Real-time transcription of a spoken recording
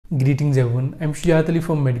Greetings everyone, I'm Shujat Ali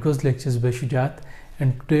from Medico's Lectures by Shujat,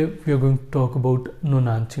 and today we are going to talk about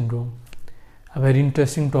Noonan syndrome, a very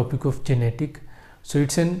interesting topic of genetic. So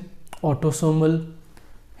it's an autosomal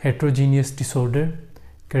heterogeneous disorder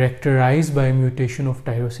characterized by a mutation of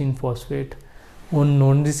tyrosine phosphate on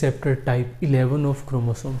non-receptor type 11 of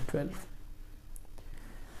chromosome 12.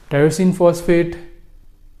 Tyrosine phosphate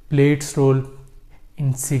plays its role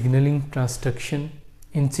in signaling transduction,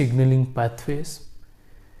 in signaling pathways,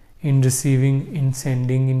 in receiving, in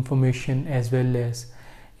sending information, as well as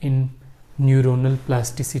in neuronal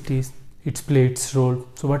plasticities. It's played its role.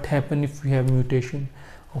 So what happens if we have mutation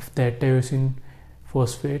of that tyrosine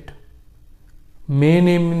phosphate? Main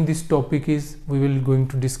aim in this topic is we will going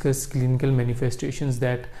to discuss clinical manifestations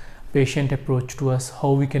that patient approach to us,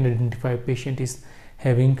 how we can identify patient is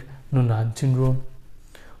having Noonan syndrome.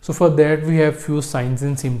 So for that we have few signs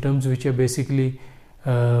and symptoms which are basically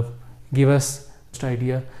give us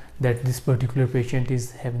idea that this particular patient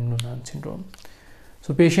is having Noonan syndrome.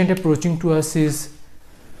 So patient approaching to us is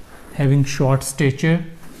having short stature,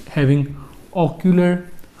 having ocular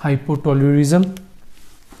hypotourism.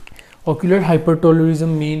 Ocular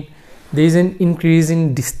hypertourism means there is an increase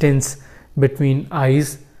in distance between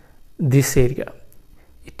eyes, this area.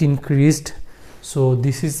 It increased, so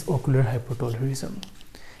this is ocular hypotourism.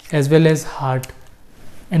 As well as heart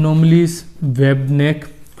anomalies, webbed neck,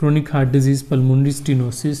 chronic heart disease, pulmonary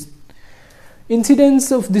stenosis.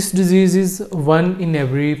 Incidence of this disease is 1 in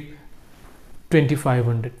every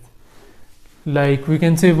 2500. Like we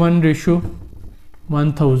can say 1 ratio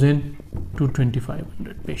 1000 to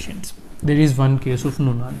 2500 patients. There is one case of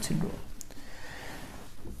Noonan syndrome.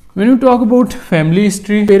 When you talk about family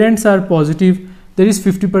history, parents are positive, there is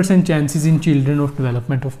 50% chances in children of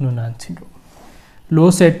development of Noonan syndrome. Low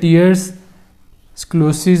set years,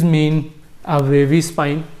 sclerosis mean a wavy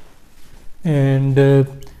spine, and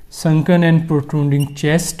sunken and protruding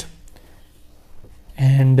chest,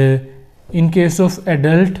 and in case of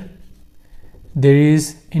adult there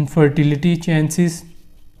is infertility chances,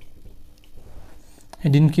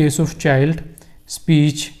 and in case of child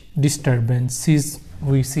speech disturbances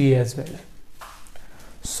we see as well.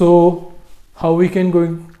 So how we can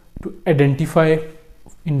going to identify,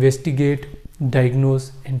 investigate,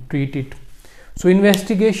 diagnose and treat it? So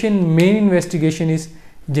main investigation is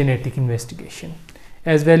genetic investigation,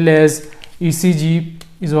 as well as ECG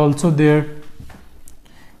is also there,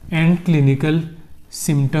 and clinical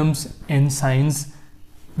symptoms and signs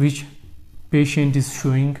which patient is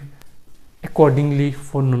showing accordingly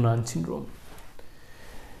for Noonan syndrome.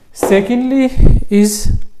 Secondly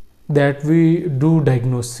is that we do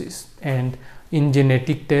diagnosis, and in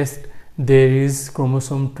genetic test there is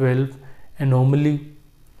chromosome 12 anomaly,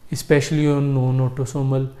 especially on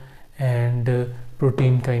non-autosomal and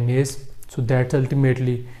protein kinase. So that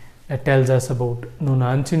ultimately tells us about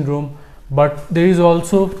Noonan syndrome. But there is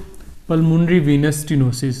also pulmonary venous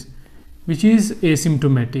stenosis, which is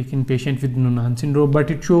asymptomatic in patient with Noonan syndrome,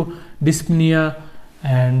 but it shows dyspnea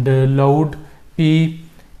and loud P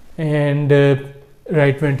and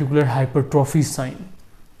right ventricular hypertrophy sign.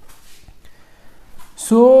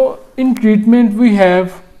 So in treatment we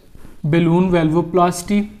have balloon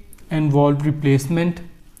valvoplasty and valve replacement,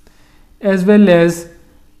 as well as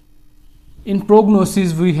in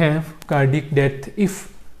prognosis we have cardiac death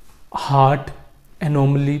if heart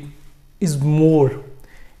anomaly is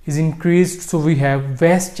increased, so we have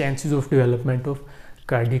vast chances of development of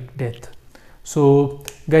cardiac death. So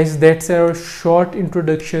guys, that's our short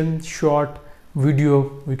introduction, short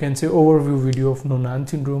video, we can say overview video of Noonan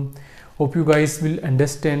syndrome. Hope you guys will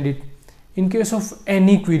understand it. In case of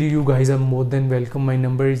any query, you guys are more than welcome. My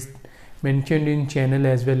number is mentioned in channel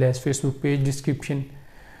as well as Facebook page description,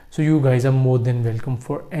 so you guys are more than welcome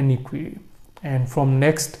for any query. And from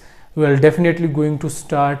next we are definitely going to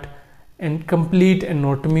start and complete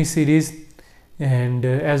anatomy series, and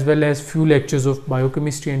as well as few lectures of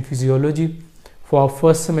biochemistry and physiology for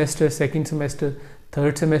first semester, second semester,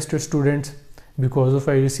 third semester students, because of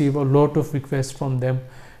I receive a lot of requests from them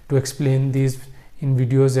to explain these in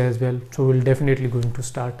videos as well. So we'll definitely going to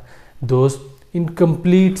start those in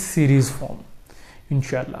complete series form,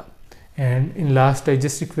 inshallah. And in last, I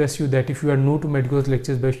just request you that if you are new to Medico's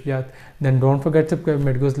Lectures by Shujat, then don't forget to subscribe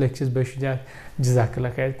Medico's Lectures by Shujat.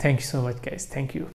 Jazakallah khair. Thank you so much guys. Thank you.